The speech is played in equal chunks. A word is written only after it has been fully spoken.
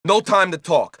No time to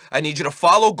talk. I need you to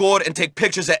follow Gord and take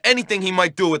pictures of anything he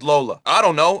might do with Lola. I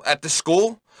don't know, at the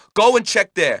school? Go and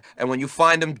check there, and when you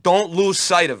find him, don't lose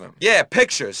sight of him. Yeah,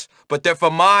 pictures, but they're for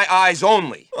my eyes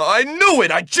only. I knew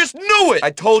it! I just knew it!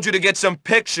 I told you to get some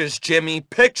pictures, Jimmy.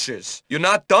 Pictures. You're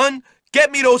not done?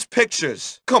 Get me those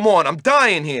pictures. Come on, I'm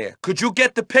dying here. Could you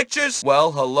get the pictures?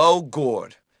 Well, hello,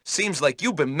 Gord. Seems like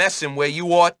you've been messing where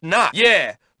you ought not.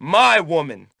 Yeah, my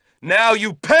woman. Now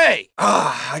you pay!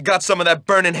 I got some of that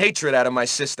burning hatred out of my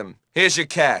system. Here's your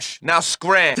cash. Now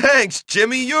scram. Thanks,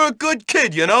 Jimmy. You're a good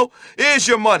kid, you know? Here's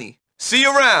your money. See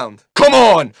you around. Come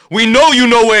on! We know you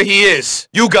know where he is.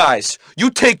 You guys,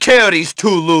 you take care of these two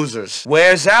losers.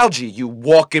 Where's Algie, you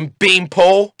walking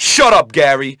beanpole? Shut up,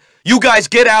 Gary. You guys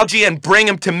get Algie and bring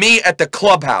him to me at the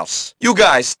clubhouse. You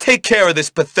guys, take care of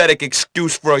this pathetic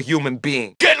excuse for a human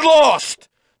being. Get lost!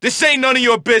 This ain't none of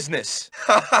your business.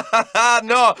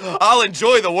 No, I'll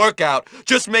enjoy the workout.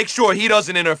 Just make sure he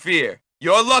doesn't interfere.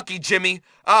 You're lucky, Jimmy.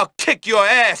 I'll kick your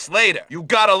ass later. You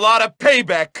got a lot of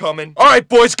payback coming. All right,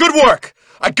 boys, good work.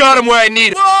 I got him where I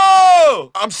need him.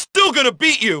 Whoa! I'm still gonna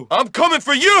beat you. I'm coming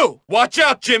for you. Watch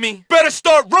out, Jimmy. Better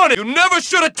start running. You never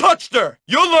should have touched her.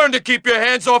 You'll learn to keep your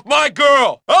hands off my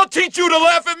girl. I'll teach you to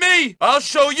laugh at me. I'll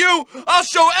show you. I'll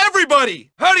show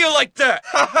everybody. How do you like that?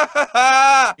 Ha ha ha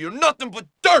ha! You're nothing but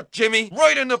dirt, Jimmy.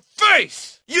 Right in the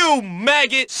face. You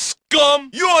maggot, scum.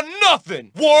 You're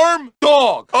nothing. Worm,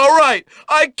 dog. All right,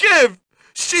 I give.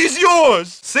 She's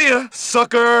yours! See ya,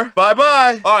 sucker!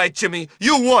 Bye-bye! Alright, Jimmy,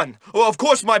 you won. Well, of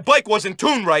course my bike wasn't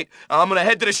tuned right. I'm gonna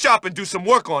head to the shop and do some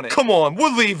work on it. Come on,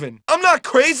 we're leaving. I'm not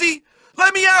crazy!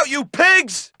 Let me out, you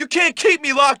pigs! You can't keep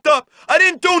me locked up. I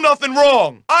didn't do nothing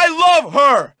wrong. I love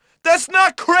her! That's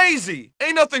not crazy!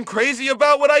 Ain't nothing crazy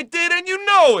about what I did, and you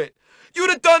know it! You'd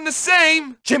have done the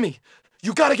same! Jimmy!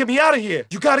 You gotta get me out of here.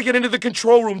 You gotta get into the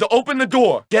control room to open the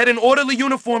door. Get an orderly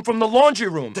uniform from the laundry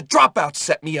room. The dropouts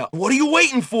set me up. What are you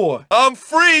waiting for? I'm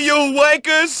free, you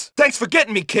wankers! Thanks for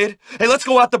getting me, kid. Hey, let's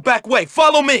go out the back way.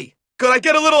 Follow me. Could I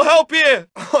get a little help here?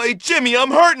 Hey, Jimmy,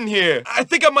 I'm hurting here. I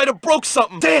think I might have broke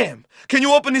something. Damn. Can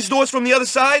you open these doors from the other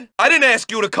side? I didn't ask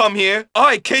you to come here. All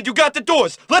right, kid, you got the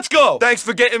doors. Let's go. Thanks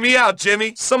for getting me out,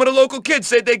 Jimmy. Some of the local kids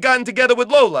said they'd gotten together with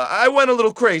Lola. I went a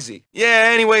little crazy. Yeah,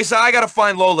 anyways, I gotta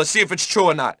find Lola, see if it's true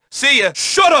or not. See ya.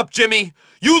 Shut up, Jimmy.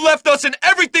 You left us and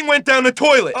everything went down the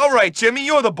toilet. All right, Jimmy,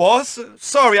 you're the boss.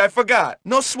 Sorry, I forgot.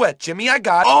 No sweat, Jimmy, I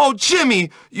got it. Oh, Jimmy,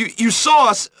 you saw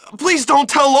us. Please don't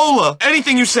tell Lola.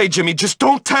 Anything you say, Jimmy, just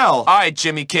don't tell. All right,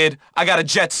 Jimmy, kid. I got a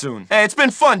jet soon. Hey, it's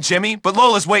been fun, Jimmy, but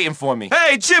Lola's waiting for me.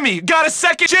 Hey, Jimmy, got a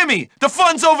second? Jimmy, the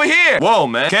fun's over here. Whoa,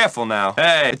 man. Careful now.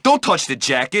 Hey, don't touch the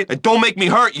jacket. And don't make me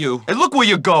hurt you. Hey, look where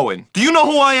you're going. Do you know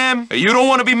who I am? Hey, you don't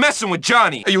want to be messing with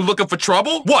Johnny. Are you looking for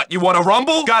trouble? What, you want to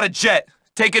rumble? Got a jet.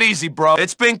 Take it easy, bro.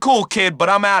 It's been cool, kid, but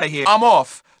I'm out of here. I'm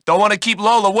off. Don't want to keep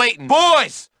Lola waiting.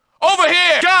 Boys! Over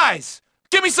here! Guys!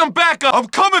 Give me some backup! I'm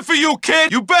coming for you,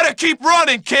 kid! You better keep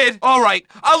running, kid! Alright,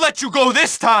 I'll let you go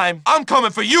this time. I'm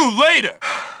coming for you later.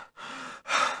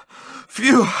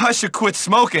 Phew, I should quit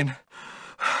smoking.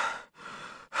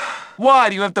 Why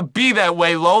do you have to be that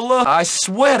way, Lola? I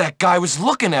swear that guy was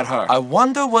looking at her. I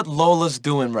wonder what Lola's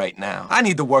doing right now. I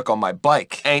need to work on my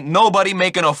bike. Ain't nobody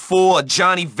making a fool of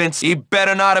Johnny Vincent. He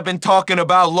better not have been talking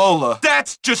about Lola.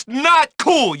 That's just not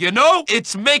cool, you know?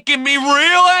 It's making me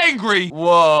real angry.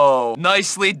 Whoa.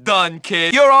 Nicely done,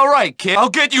 kid. You're alright, kid. I'll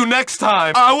get you next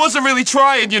time. I wasn't really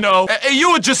trying, you know.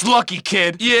 You were just lucky,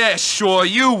 kid. Yeah, sure,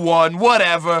 you won.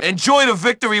 Whatever. Enjoy the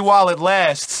victory while it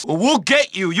lasts. We'll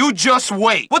get you. You just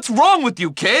wait. What's wrong with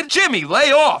you, kid? Jimmy,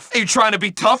 lay off. Are you trying to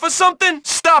be tough or something?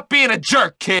 Stop being a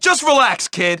jerk, kid. Just relax,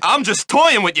 kid. I'm just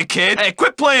toying with you, kid. Hey,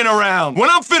 quit playing around. When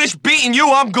I'm finished beating you,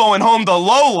 I'm going home to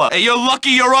Lola. Hey, you're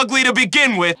lucky you're ugly to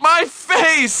begin with. My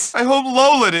face! I hope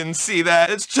Lola didn't see that.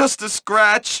 It's just a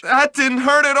scratch. That didn't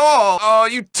hurt at all. Oh,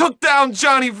 you took down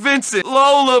Johnny Vincent.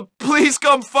 Lola, please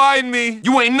come find me.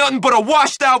 You ain't nothing but a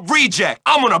washed out reject.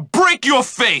 I'm gonna break your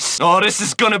face. Oh, this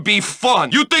is gonna be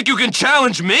fun. You think you can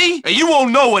challenge me? Hey, you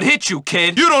won't know what hit you,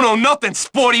 kid. You don't know nothing,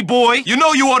 sporty boy. You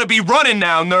know you ought to be running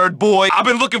now, nerd boy. I've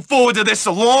been looking forward to this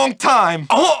a long time.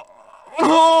 Oh!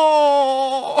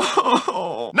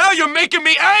 Now you're making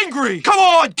me angry! Come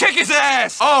on, kick his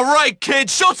ass! Alright, kid,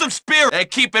 show some spirit. Hey,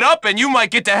 keep it up and you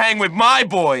might get to hang with my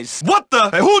boys. What the?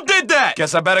 Hey, who did that?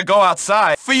 Guess I better go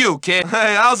outside. For you, kid.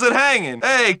 Hey, how's it hanging?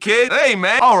 Hey, kid. Hey,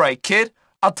 man. Alright, kid.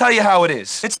 I'll tell you how it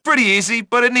is. It's pretty easy,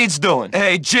 but it needs doing.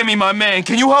 Hey, Jimmy, my man,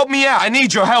 can you help me out? I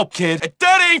need your help, kid. Hey,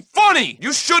 that ain't funny!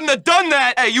 You shouldn't have done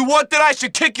that! Hey, you want that I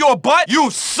should kick your butt?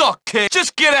 You suck, kid.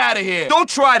 Just get out of here. Don't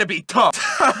try to be tough.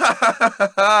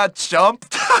 Chump.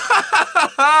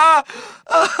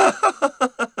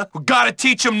 We gotta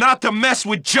teach him not to mess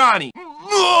with Johnny.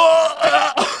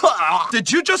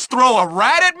 Did you just throw a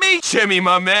rat at me? Jimmy,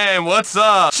 my man, what's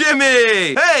up?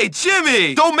 Jimmy! Hey,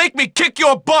 Jimmy! Don't make me kick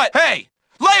your butt! Hey!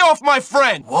 Lay off my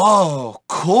friend! Whoa,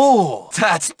 cool.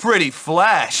 That's pretty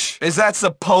flash. Is that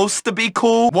supposed to be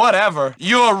cool? Whatever.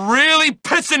 You're really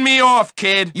pissing me off,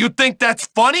 kid. You think that's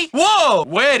funny? Whoa!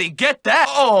 Where'd he get that?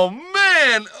 Oh,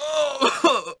 man!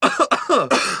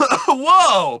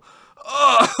 Whoa!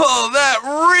 Oh, that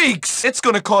reeks! It's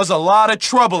gonna cause a lot of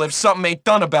trouble if something ain't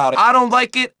done about it. I don't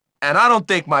like it, and I don't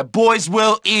think my boys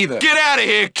will either. Get out of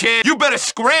here, kid! You better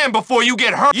scram before you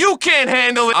get hurt. You can't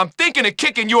handle it. I'm thinking of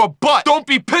kicking your butt. Don't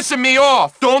be pissing me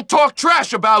off. Don't talk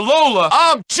trash about Lola.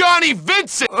 I'm Johnny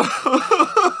Vincent!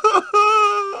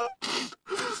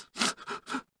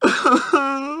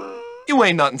 You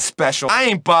ain't nothing special. I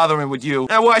ain't bothering with you.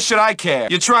 Now why should I care?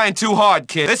 You're trying too hard,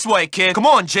 kid. This way, kid. Come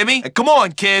on, Jimmy. Come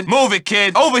on, kid. Move it,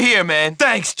 kid. Over here, man.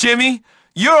 Thanks, Jimmy.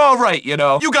 You're alright, you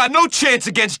know. You got no chance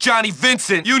against Johnny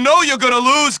Vincent. You know you're gonna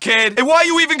lose, kid. And why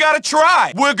you even gotta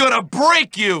try? We're gonna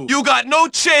break you. You got no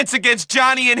chance against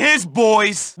Johnny and his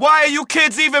boys. Why are you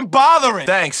kids even bothering?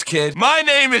 Thanks, kid. My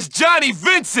name is Johnny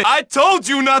Vincent. I told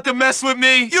you not to mess with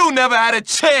me. You never had a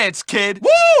chance, kid.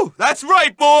 Woo! That's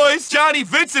right, boys. Johnny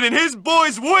Vincent and his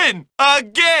boys win.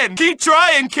 Again. Keep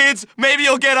trying, kids. Maybe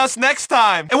you'll get us next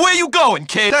time. And where you going,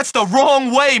 kid? That's the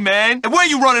wrong way, man. And where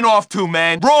you running off to,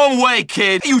 man? Wrong way, kid.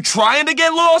 Are you trying to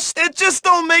get lost? It just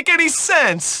don't make any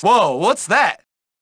sense. Whoa, what's that?